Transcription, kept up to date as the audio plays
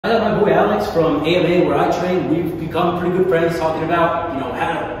I got my boy Alex from AMA where I train. We've become pretty good friends talking about,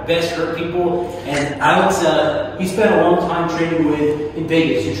 how to best hurt people. And Alex, he spent a long time training with, in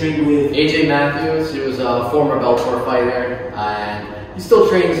Vegas, you trained with AJ Matthews. He was a former Bellator fighter, and he still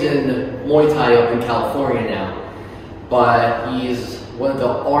trains in Muay Thai up in California now. But he's one of the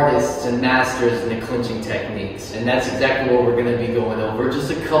artists and masters in the clinching techniques. And that's exactly what we're going to be going over.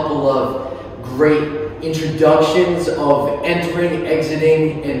 Just a couple of great introductions of entering,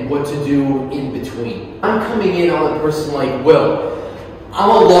 exiting, and what to do in between. I'm coming in on a person like Will. I'm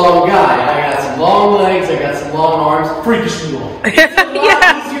a long guy. I got some long legs, I got some long arms, freakishly long. It's a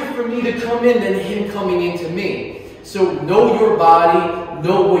lot easier for me to come in than him coming into me. So know your body,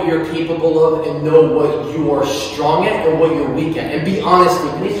 know what you're capable of, and know what you are strong at and what you're weak at. And be honest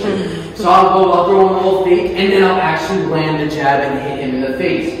with me. So I'll throw in a little fake, and then I'll actually land the jab and hit him in the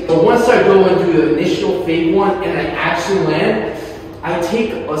face. But once I go and do the initial fake one, and I actually land, I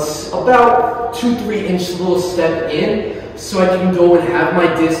take about 2-3 inch little step in, so I can go and have my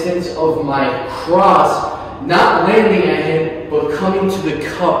distance of my cross, not landing at him, but coming to the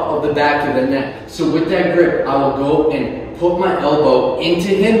cup of the back of the neck. So with that grip, I will go and put my elbow into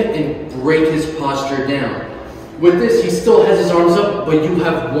him and break his posture down. With this, he still has his arms up, but you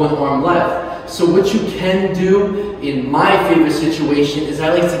have one arm left. So what you can do in my favorite situation is I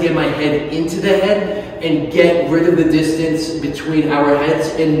like to get my head into the head and get rid of the distance between our heads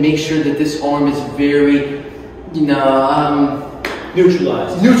and make sure that this arm is very,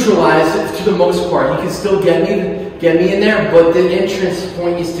 neutralized to the most part. He can still get me in there, but the entrance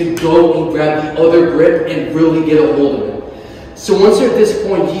point is to go and grab the other grip and really get a hold of it. So once you're at this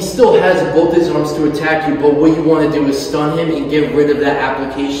point, he still has both his arms to attack you, but what you want to do is stun him and get rid of that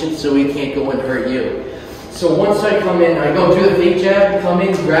application so he can't go and hurt you. So once I come in, I go do the fake jab, come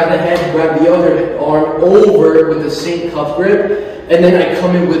in, grab the head, grab the other arm over with the same cup grip, and then I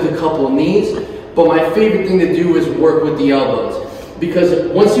come in with a couple of knees. But my favorite thing to do is work with the elbows. Because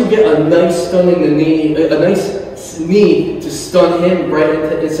once you get a nice stunning knee, a nice knee to stun him right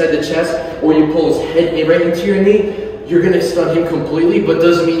inside the chest, or you pull his head right into your knee, you're going to stun him completely, but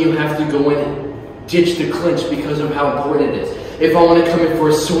doesn't mean you have to go in and ditch the clinch because of how important it is. If I want to come in for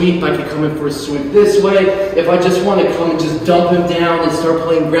a sweep, I can come in for a sweep this way. If I just want to come and just dump him down and start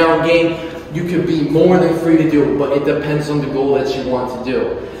playing ground game, you can be more than free to do it, but it depends on the goal that you want to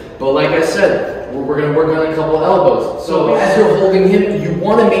do. But like I said, we're going to work on a couple of elbows. So as you're holding him, you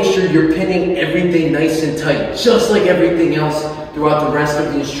want to make sure you're pinning everything nice and tight, just like everything else throughout the rest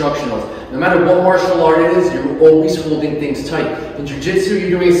of the instructionals. No matter what martial art it is, you're always holding things tight. In jiu-jitsu, you're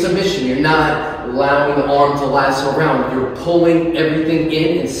doing a submission. You're not allowing the arm to lasso around. You're pulling everything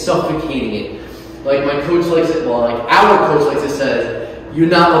in and suffocating it. Like my coach likes it, well, like our coach likes to say, you're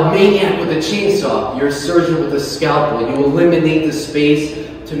not a maniac with a chainsaw. You're a surgeon with a scalpel. You eliminate the space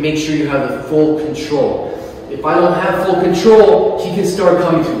to make sure you have the full control. If I don't have full control, he can start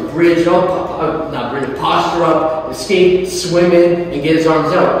coming to bridge up, posture up, escape, swim in, and get his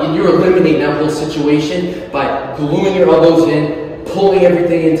arms out. And you're eliminating that whole situation by gluing your elbows in, pulling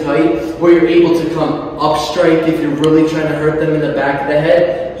everything in tight, where you're able to come up strike if you're really trying to hurt them in the back of the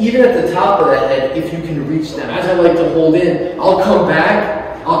head, even at the top of the head if you can reach them. As I like to hold in, I'll come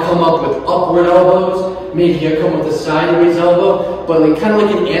back, I'll come up with upward elbows, maybe I come with a sideways elbow, but like, kind of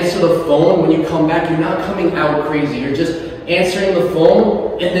like an answer the phone. When you come back, you're not coming out crazy. You're just answering the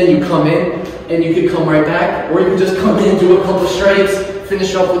phone, and then you come in, and you can come right back, or you can just come in, do a couple strikes,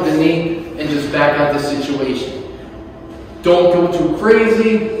 finish up with the knee, and just back out the situation. Don't go too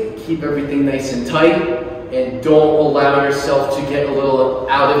crazy, keep everything nice and tight, and don't allow yourself to get a little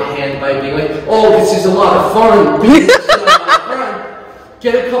out of hand by being like, oh, this is a lot of fun.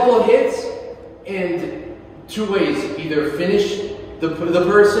 Get a couple of hits, and two ways, either finish the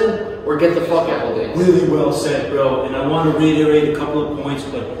person or get the fuck out of it. Really well said, bro. And I want to reiterate a couple of points,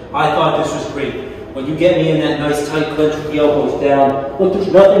 but I thought this was great. When you get me in that nice tight clinch with the elbows down, look, there's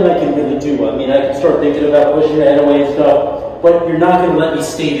nothing I can really do. I mean, I can start thinking about pushing the head away and stuff, but you're not going to let me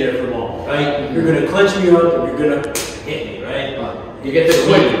stay there for long, right? You're going to clench me up and you're going to hit me, right? You get the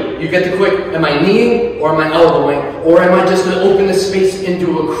quick. You get the quick. Am I kneeing or am I elbowing, or am I just going to open the space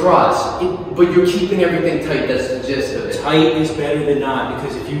into a cross? But you're keeping everything tight. That's the gist of it. Tight is better than not,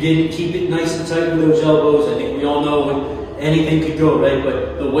 because if you didn't keep it nice and tight with those elbows, I think we all know when anything could go, right?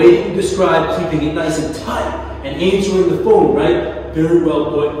 But the way that you describe keeping it nice and tight and answering the phone, right? Very well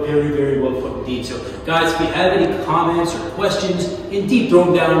put. Very, very well put indeed. So, guys, if you have any comments or questions, indeed, throw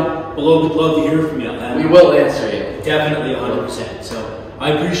them down below. We'd love to hear from you. We will answer you. Definitely 100%. So, I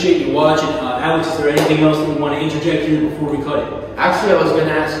appreciate you watching. Alex, is there anything else that you want to interject here before we cut it? Actually, I was going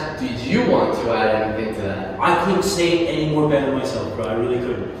to ask, did you want to add anything to that? I couldn't say it any more better myself, bro. I really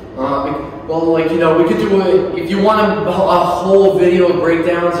couldn't. Well, like, you know, we could do if you want a whole video of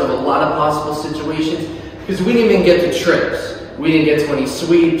breakdowns of a lot of possible situations, because we didn't even get to trips. We didn't get to any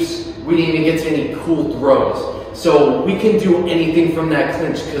sweeps. We didn't even get to any cool throws. So we can do anything from that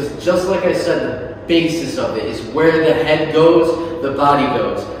clinch, because just like I said, the basis of it is where the head goes, the body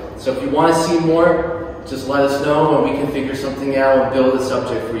goes. So if you want to see more, just let us know and we can figure something out and build a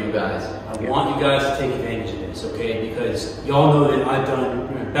subject for you guys. I want you guys to take advantage of this, okay? Because y'all know that I've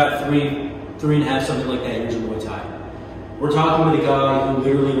done about three and a half, something like that years of Muay Thai. We're talking with a guy who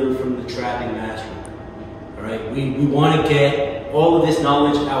literally learned from the trapping master. All right, we want to get all of this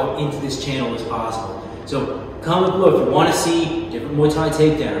knowledge out into this channel as possible. So comment below if you want to see different Muay Thai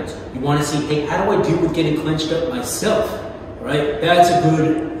takedowns. You want to see, hey, how do I deal with getting clinched up myself? All right, that's a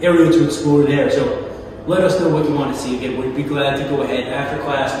good area to explore there. So let us know what you want to see. Again, we'd be glad to go ahead after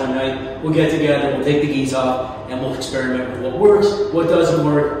class one night. We'll get together, we'll take the gis off, and we'll experiment with what works, what doesn't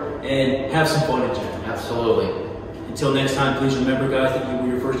work, and have some fun in general. Absolutely. Until next time, please remember, guys, that you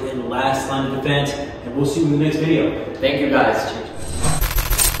were your first and last line of defense, and we'll see you in the next video. Thank you, guys. Cheers.